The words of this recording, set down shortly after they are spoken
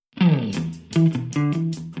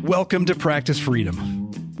Welcome to Practice Freedom.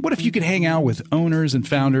 What if you could hang out with owners and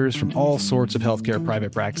founders from all sorts of healthcare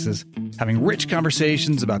private practices, having rich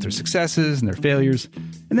conversations about their successes and their failures,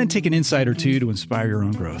 and then take an insight or two to inspire your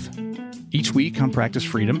own growth? Each week on Practice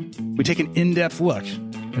Freedom, we take an in-depth look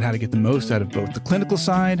at how to get the most out of both the clinical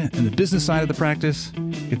side and the business side of the practice,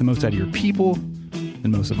 get the most out of your people,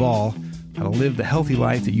 and most of all, how to live the healthy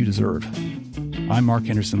life that you deserve. I'm Mark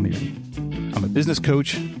Henderson Leary. I'm a business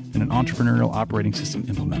coach and an entrepreneurial operating system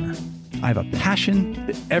implementer. I have a passion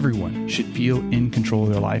that everyone should feel in control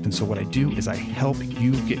of their life, and so what I do is I help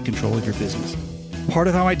you get control of your business. Part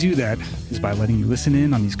of how I do that is by letting you listen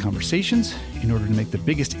in on these conversations in order to make the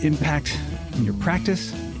biggest impact in your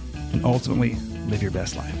practice and ultimately live your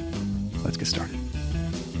best life. Let's get started.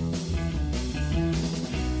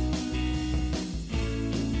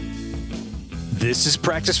 This is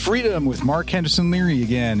Practice Freedom with Mark Henderson Leary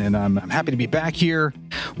again, and I'm happy to be back here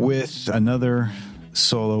with another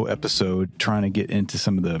solo episode trying to get into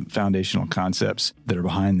some of the foundational concepts that are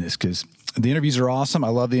behind this, because the interviews are awesome. I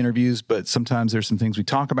love the interviews, but sometimes there's some things we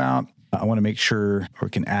talk about. I want to make sure we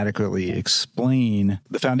can adequately explain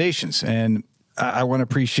the foundations, and I want to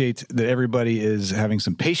appreciate that everybody is having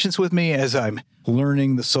some patience with me as I'm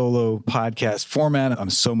learning the solo podcast format. I'm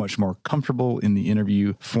so much more comfortable in the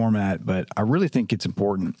interview format, but I really think it's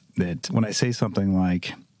important that when I say something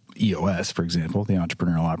like EOS, for example, the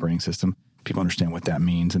Entrepreneurial Operating System, people understand what that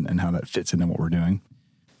means and how that fits into what we're doing.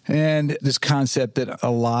 And this concept that a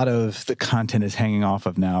lot of the content is hanging off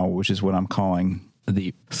of now, which is what I'm calling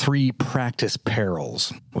the 3 practice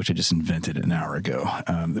perils, which I just invented an hour ago.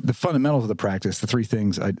 The fundamentals of the practice, the 3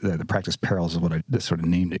 things, the practice perils is what I just sort of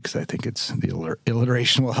named it because I think it's the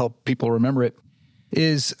alliteration will help people remember it,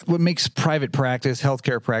 is what makes private practice,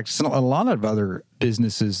 healthcare practice, and a lot of other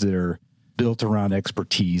businesses that are built around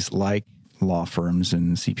expertise like law firms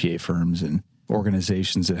and CPA firms and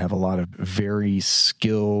organizations that have a lot of very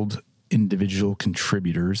skilled individual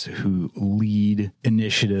contributors who lead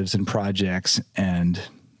initiatives and projects and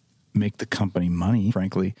make the company money,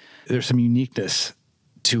 frankly. There's some uniqueness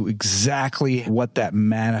to exactly what that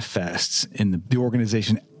manifests in the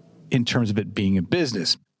organization in terms of it being a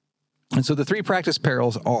business. And so the 3 practice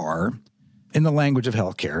perils are, in the language of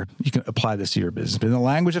healthcare, you can apply this to your business, but in the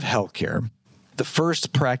language of healthcare, the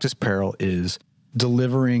first practice peril is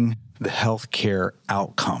delivering the healthcare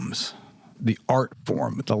outcomes, the art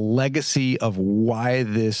form, the legacy of why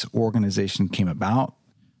this organization came about,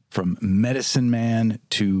 from medicine man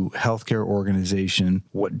to healthcare organization,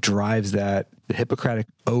 what drives that, the Hippocratic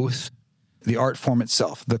Oath, the art form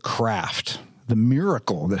itself, the craft, the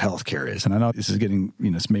miracle that healthcare is. And I know this is getting,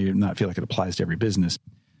 this may not feel like it applies to every business,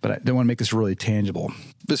 but I don't want to make this really tangible.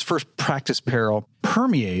 This first practice peril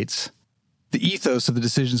permeates the ethos of the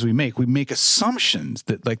decisions we make. We make assumptions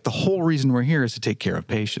that the whole reason we're here is to take care of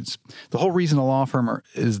patients. The whole reason a law firm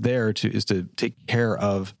is there is to take care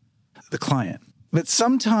of the client. But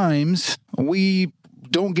sometimes we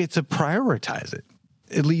don't get to prioritize it.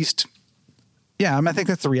 At least, I think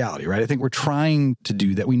that's the reality, right? I think we're trying to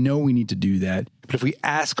do that. We know we need to do that. But if we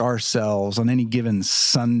ask ourselves on any given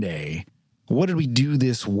Sunday, what did we do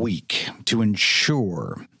this week to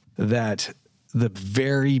ensure that the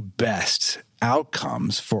very best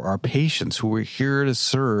outcomes for our patients who we're here to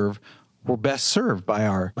serve were best served by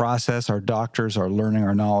our process, our doctors, our learning,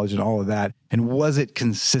 our knowledge, and all of that? And was it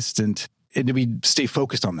consistent? And did we stay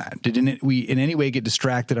focused on that? Didn't we in any way get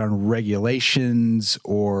distracted on regulations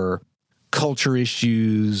or culture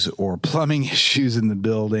issues or plumbing issues in the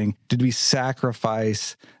building? Did we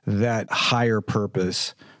sacrifice that higher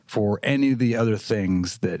purpose for any of the other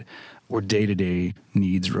things that were day-to-day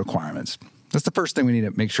needs, requirements? That's the first thing we need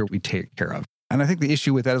to make sure we take care of. And I think the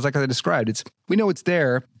issue with that is like I described, we know it's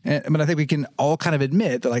there, but I think we can all kind of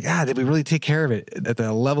admit that did we really take care of it at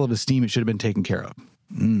the level of esteem it should have been taken care of?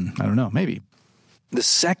 I don't know, maybe. The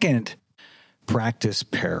second practice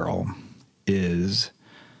peril is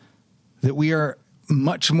that we are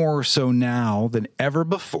much more so now than ever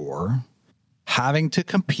before having to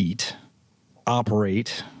compete,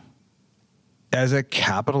 operate as a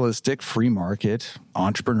capitalistic, free market,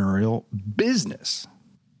 entrepreneurial business,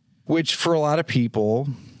 which for a lot of people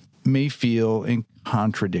may feel in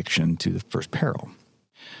contradiction to the first peril.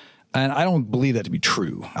 And I don't believe that to be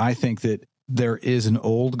true. I think that there is an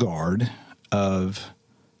old guard of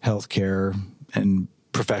healthcare and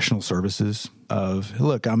professional services of,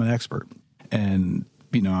 look, I'm an expert and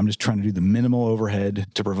I'm just trying to do the minimal overhead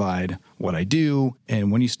to provide what I do.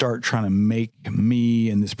 And when you start trying to make me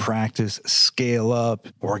and this practice scale up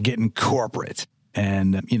or getting corporate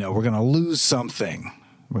and, we're going to lose something.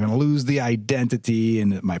 We're going to lose the identity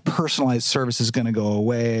and my personalized service is going to go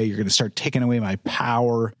away. You're going to start taking away my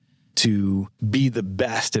power to be the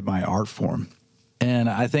best at my art form. And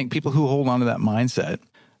I think people who hold on to that mindset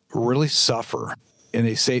really suffer. And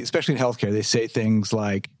they say, especially in healthcare, they say things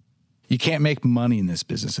like, you can't make money in this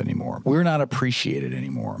business anymore. We're not appreciated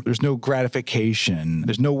anymore. There's no gratification.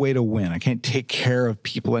 There's no way to win. I can't take care of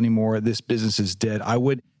people anymore. This business is dead. I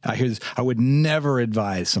hear this. I would never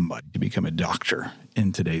advise somebody to become a doctor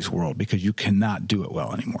in today's world because you cannot do it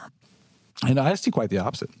well anymore. And I see quite the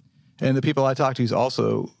opposite. And the people I talk to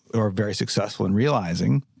also are very successful in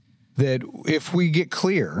realizing that if we get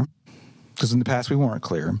clear, because in the past we weren't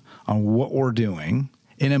clear on what we're doing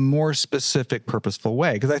in a more specific, purposeful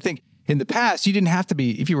way. Because I think in the past, you didn't have to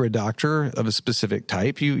be, if you were a doctor of a specific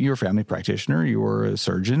type, you were a family practitioner, you were a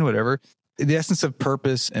surgeon, whatever. The essence of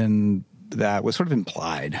purpose and that was sort of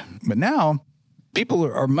implied. But now people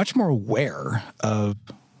are much more aware of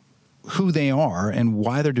who they are and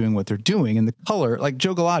why they're doing what they're doing. And the color, like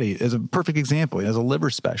Joe Galati is a perfect example. As a liver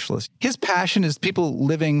specialist, his passion is people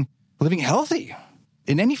living healthy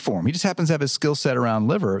in any form. He just happens to have a skill set around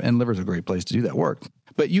liver, and liver is a great place to do that work.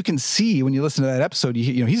 But you can see when you listen to that episode,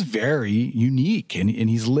 he's very unique and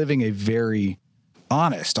he's living a very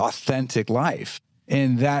honest, authentic life.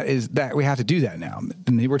 And that we have to do that now.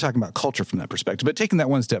 And we're talking about culture from that perspective. But taking that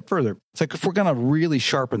one step further, it's like if we're going to really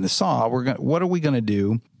sharpen the saw, what are we going to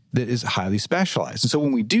do that is highly specialized? And so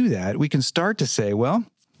when we do that, we can start to say, well,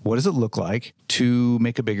 what does it look like to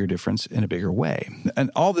make a bigger difference in a bigger way?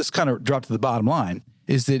 And all this kind of dropped to the bottom line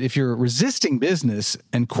is that if you're resisting business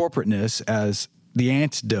and corporateness as the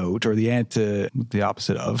antidote or the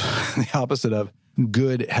opposite of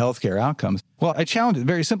good healthcare outcomes, well, I challenge it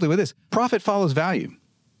very simply with this. Profit follows value.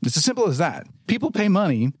 It's as simple as that. People pay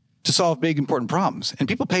money to solve big, important problems, and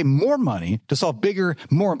people pay more money to solve bigger,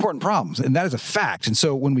 more important problems. And that is a fact. And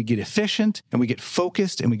so when we get efficient and we get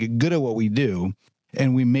focused and we get good at what we do,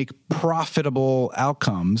 and we make profitable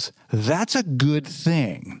outcomes, that's a good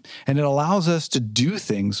thing. And it allows us to do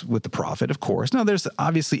things with the profit, of course. Now, there's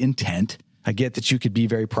obviously intent. I get that you could be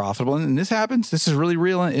very profitable, and this happens. This is really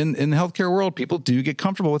real in the healthcare world. People do get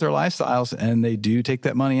comfortable with their lifestyles, and they do take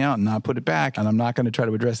that money out and not put it back. And I'm not going to try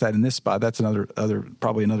to address that in this spot. That's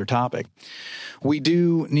probably another topic. We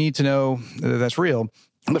do need to know that that's real.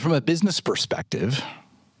 But from a business perspective,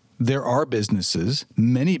 there are businesses,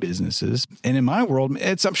 many businesses, and in my world,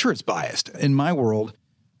 I'm sure it's biased. In my world,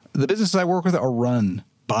 the businesses I work with are run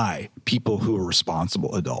by people who are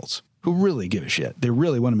responsible adults who really give a shit. They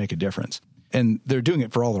really want to make a difference. And they're doing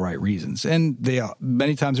it for all the right reasons. And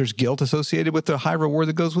many times there's guilt associated with the high reward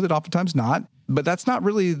that goes with it, oftentimes not. But that's not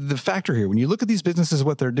really the factor here. When you look at these businesses,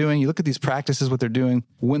 what they're doing, you look at these practices, what they're doing,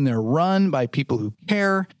 when they're run by people who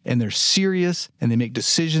care and they're serious and they make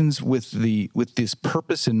decisions with this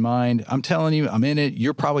purpose in mind, I'm telling you, I'm in it.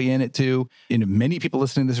 You're probably in it too. And many people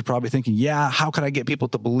listening to this are probably thinking, yeah, how can I get people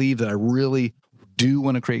to believe that I really do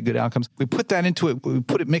want to create good outcomes? We put that into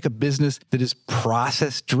it. Make a business that is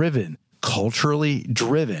process driven, culturally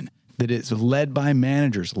driven, that is led by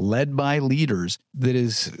managers, led by leaders, that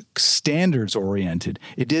is standards oriented.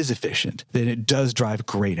 It is efficient, that it does drive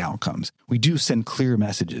great outcomes. We do send clear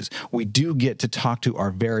messages. We do get to talk to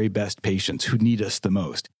our very best patients who need us the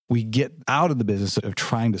most. We get out of the business of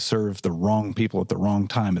trying to serve the wrong people at the wrong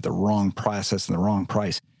time, at the wrong process and the wrong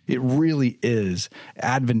price. It really is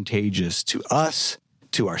advantageous to us,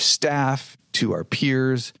 to our staff, to our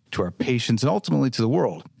peers, to our patients, and ultimately to the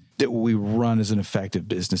world that we run as an effective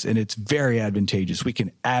business. And it's very advantageous. We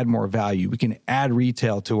can add more value. We can add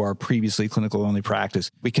retail to our previously clinical only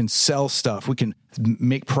practice. We can sell stuff. We can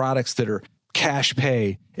make products that are cash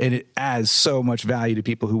pay. And it adds so much value to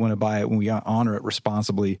people who want to buy it when we honor it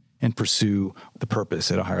responsibly and pursue the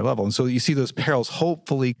purpose at a higher level. And so you see those perils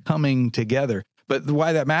hopefully coming together. But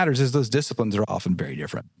why that matters is those disciplines are often very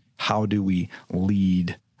different. How do we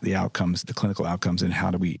lead the outcomes, the clinical outcomes, and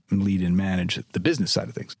how do we lead and manage the business side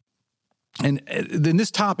of things? And in this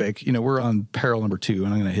topic, we're on peril number 2,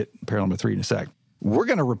 and I'm going to hit peril number 3 in a sec. We're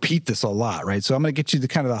going to repeat this a lot, right? So I'm going to get you to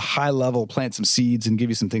kind of the high level, plant some seeds and give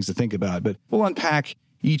you some things to think about. But we'll unpack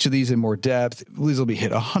each of these in more depth. These will be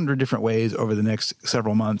hit 100 different ways over the next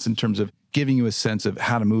several months in terms of giving you a sense of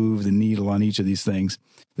how to move the needle on each of these things.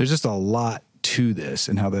 There's just a lot to this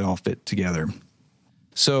and how they all fit together.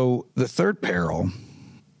 So the third peril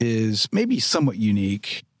is maybe somewhat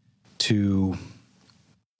unique to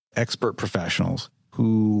expert professionals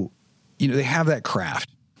who, they have that craft,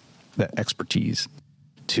 that expertise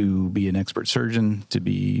to be an expert surgeon, to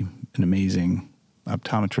be an amazing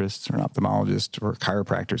optometrist or an ophthalmologist or a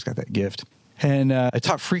chiropractor's got that gift. And I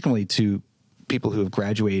talk frequently to people who have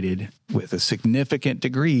graduated with a significant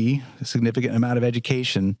degree, a significant amount of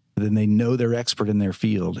education, then they know they're expert in their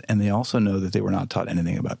field, and they also know that they were not taught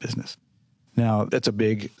anything about business. Now, that's a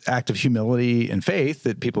big act of humility and faith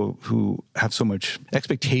that people who have so much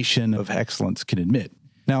expectation of excellence can admit.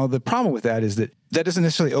 Now, the problem with that is that doesn't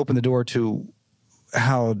necessarily open the door to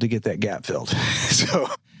how to get that gap filled. So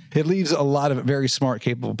it leaves a lot of very smart,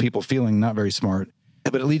 capable people feeling not very smart,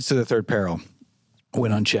 but it leads to the third peril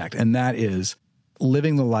when unchecked, and that is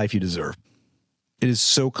living the life you deserve. It is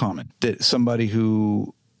so common that somebody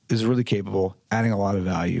who is really capable, adding a lot of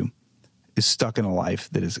value, is stuck in a life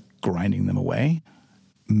that is grinding them away,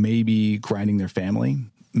 maybe grinding their family,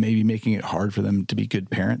 maybe making it hard for them to be good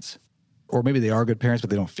parents. Or maybe they are good parents, but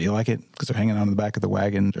they don't feel like it because they're hanging on in the back of the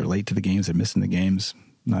wagon. They're late to the games. They're missing the games,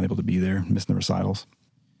 not able to be there, missing the recitals.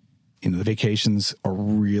 The vacations are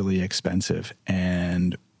really expensive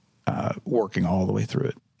and working all the way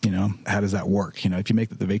through it. How does that work? If you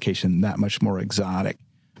make the vacation that much more exotic,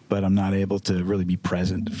 but I'm not able to really be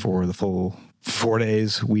present for the full 4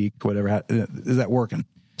 days, week, whatever, is that working?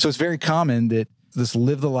 So it's very common that this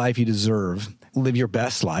live the life you deserve, live your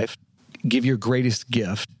best life, give your greatest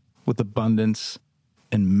gift with abundance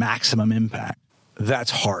and maximum impact.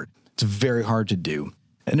 That's hard. It's very hard to do.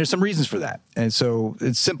 And there's some reasons for that. And so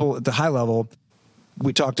it's simple at the high level.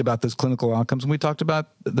 We talked about those clinical outcomes and we talked about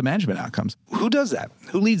the management outcomes. Who does that?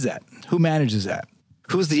 Who leads that? Who manages that?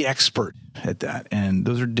 Who's the expert at that? And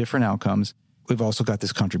those are different outcomes. We've also got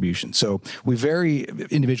this contribution. So we vary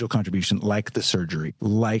individual contribution like the surgery,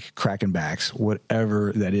 like cracking backs,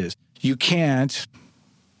 whatever that is. You can't,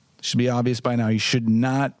 should be obvious by now,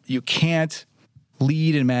 you can't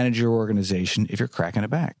lead and manage your organization if you're cracking a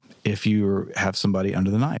back, if you have somebody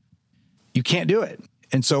under the knife. You can't do it.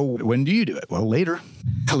 And so when do you do it? Well, later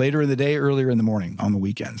in the day, earlier in the morning, on the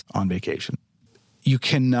weekends, on vacation. You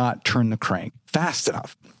cannot turn the crank fast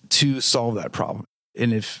enough to solve that problem.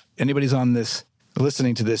 And if anybody's on this,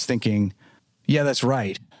 listening to this thinking, yeah, that's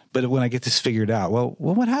right, but when I get this figured out, well,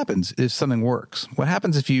 what happens if something works? What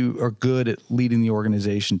happens if you are good at leading the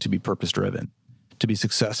organization to be purpose-driven, to be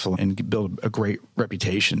successful and build a great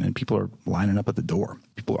reputation, and people are lining up at the door?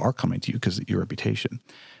 People are coming to you because of your reputation.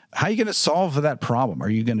 How are you going to solve that problem? Are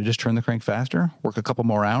you going to just turn the crank faster, work a couple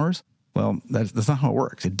more hours? Well, that's not how it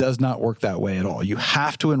works. It does not work that way at all. You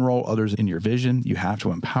have to enroll others in your vision. You have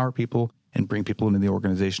to empower people and bring people into the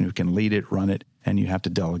organization who can lead it, run it, and you have to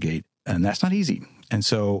delegate. And that's not easy. And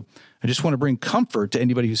so I just want to bring comfort to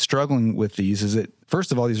anybody who's struggling with these is that,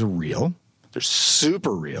 first of all, these are real. They're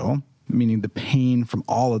super real, meaning the pain from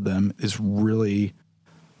all of them is really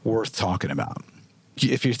worth talking about.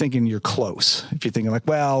 If you're thinking you're close, if you're thinking like,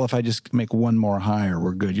 well, if I just make one more hire,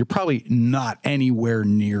 we're good, you're probably not anywhere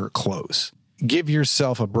near close. Give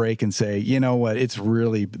yourself a break and say, you know what, it's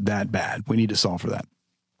really that bad. We need to solve for that.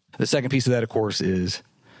 The second piece of that, of course, is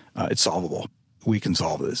it's solvable. We can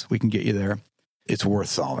solve this. We can get you there. It's worth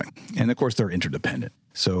solving. And of course, they're interdependent.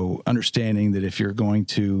 So understanding that if you're going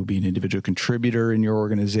to be an individual contributor in your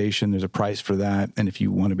organization, there's a price for that. And if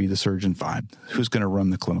you want to be the surgeon, fine. Who's going to run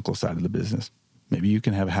the clinical side of the business? Maybe you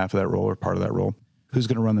can have half of that role or part of that role. Who's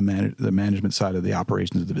going to run the management side of the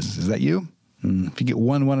operations of the business? Is that you? If you get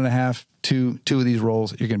one and a half, two of these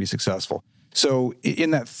roles, you're going to be successful. So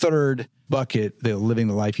in that third bucket, the living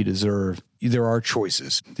the life you deserve, there are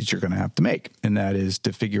choices that you're going to have to make. And that is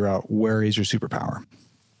to figure out where is your superpower.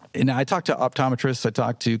 And I talk to optometrists, I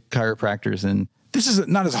talk to chiropractors, and this is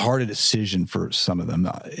not as hard a decision for some of them.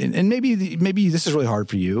 And maybe this is really hard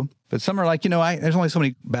for you, but some are like, there's only so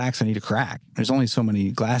many backs I need to crack. There's only so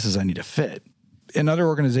many glasses I need to fit. In other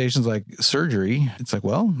organizations like surgery, it's like,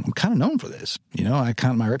 well, I'm kind of known for this.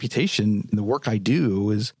 My reputation, the work I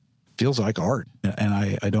do feels like art.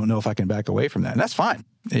 And I don't know if I can back away from that. And that's fine.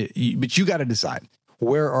 But you got to decide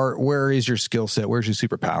where is your skill set? Where's your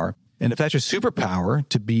superpower? And if that's your superpower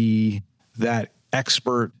to be that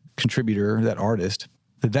expert contributor, that artist,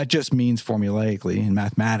 that just means formulaically and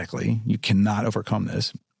mathematically, you cannot overcome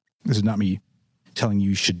this. This is not me telling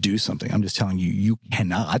you should do something. I'm just telling you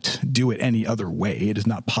cannot do it any other way. It is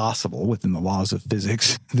not possible within the laws of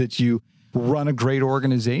physics that you run a great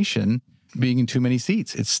organization being in too many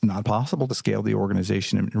seats. It's not possible to scale the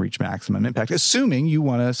organization and reach maximum impact, assuming you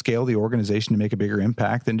want to scale the organization to make a bigger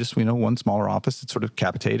impact than just, one smaller office that's sort of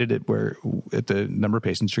capitated at the number of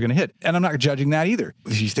patients you're going to hit. And I'm not judging that either.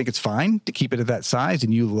 If you think it's fine to keep it at that size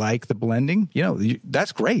and you like the blending,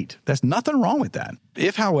 that's great. There's nothing wrong with that.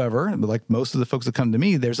 If, however, like most of the folks that come to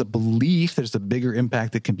me, there's a belief there's a bigger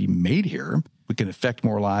impact that can be made here, we can affect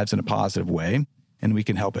more lives in a positive way, and we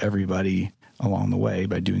can help everybody along the way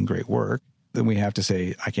by doing great work, then we have to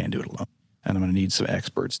say, I can't do it alone. And I'm going to need some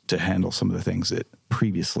experts to handle some of the things that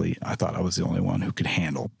previously I thought I was the only one who could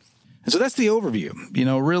handle. And so that's the overview,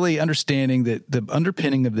 really understanding that the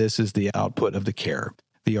underpinning of this is the output of the care,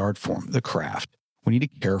 the art form, the craft. We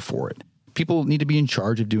need to care for it. People need to be in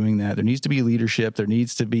charge of doing that. There needs to be leadership. There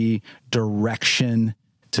needs to be direction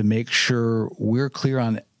to make sure we're clear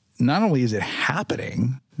on not only is it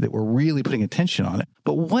happening, that we're really putting attention on it,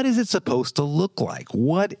 but what is it supposed to look like?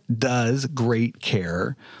 What does great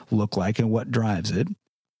care look like and what drives it?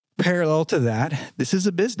 Parallel to that, this is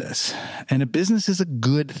a business, and a business is a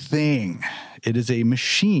good thing. It is a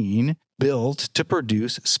machine built to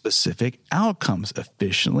produce specific outcomes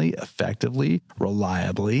efficiently, effectively,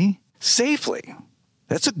 reliably, safely.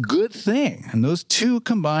 That's a good thing. And those two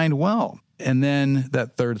combined well. And then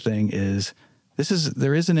that third thing is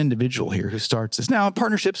there is an individual here who starts this. Now,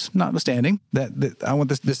 partnerships notwithstanding, that I want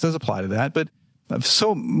this does apply to that, but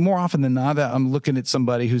so more often than not, I'm looking at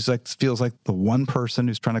somebody who's feels like the one person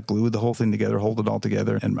who's trying to glue the whole thing together, hold it all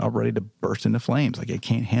together, and I'm ready to burst into flames. Like I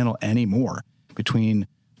can't handle any more between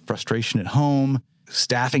frustration at home,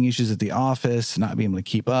 staffing issues at the office, not being able to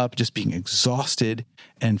keep up, just being exhausted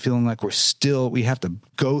and feeling like we have to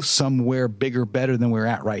go somewhere bigger, better than we're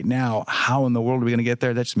at right now. How in the world are we going to get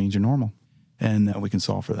there? That just means you're normal, and we can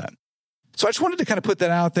solve for that. So I just wanted to kind of put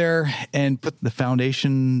that out there and put the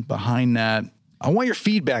foundation behind that. I want your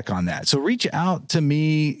feedback on that. So reach out to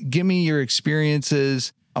me, give me your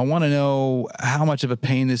experiences. I want to know how much of a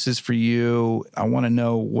pain this is for you. I want to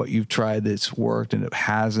know what you've tried that's worked and it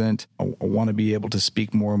hasn't. I want to be able to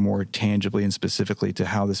speak more and more tangibly and specifically to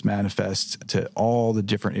how this manifests to all the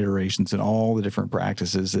different iterations and all the different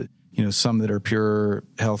practices that, some that are pure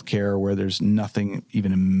healthcare where there's nothing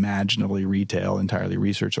even imaginably retail, entirely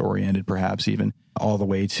research oriented, perhaps even all the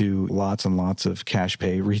way to lots and lots of cash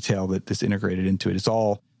pay retail that is integrated into it. It's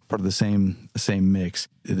all part of the same mix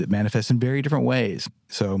that manifests in very different ways.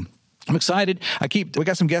 So I'm excited. We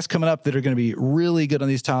got some guests coming up that are going to be really good on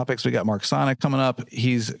these topics. We got Mark Sonic coming up.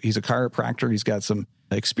 He's a chiropractor. He's got some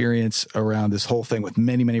experience around this whole thing with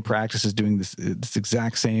many, many practices doing this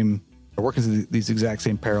exact same, working these exact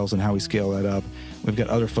same perils and how we scale that up. We've got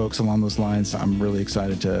other folks along those lines I'm really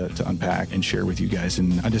excited to unpack and share with you guys.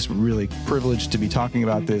 And I'm just really privileged to be talking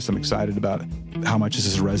about this. I'm excited about how much this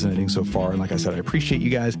is resonating so far. And like I said, I appreciate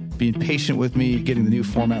you guys being patient with me, getting the new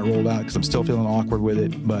format rolled out because I'm still feeling awkward with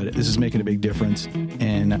it, but this is making a big difference.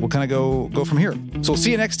 And we'll kind of go from here. So we'll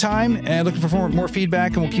see you next time, and looking for more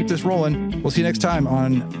feedback, and we'll keep this rolling. We'll see you next time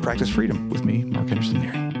on Practice Freedom with me, Mark Henderson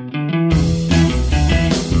here.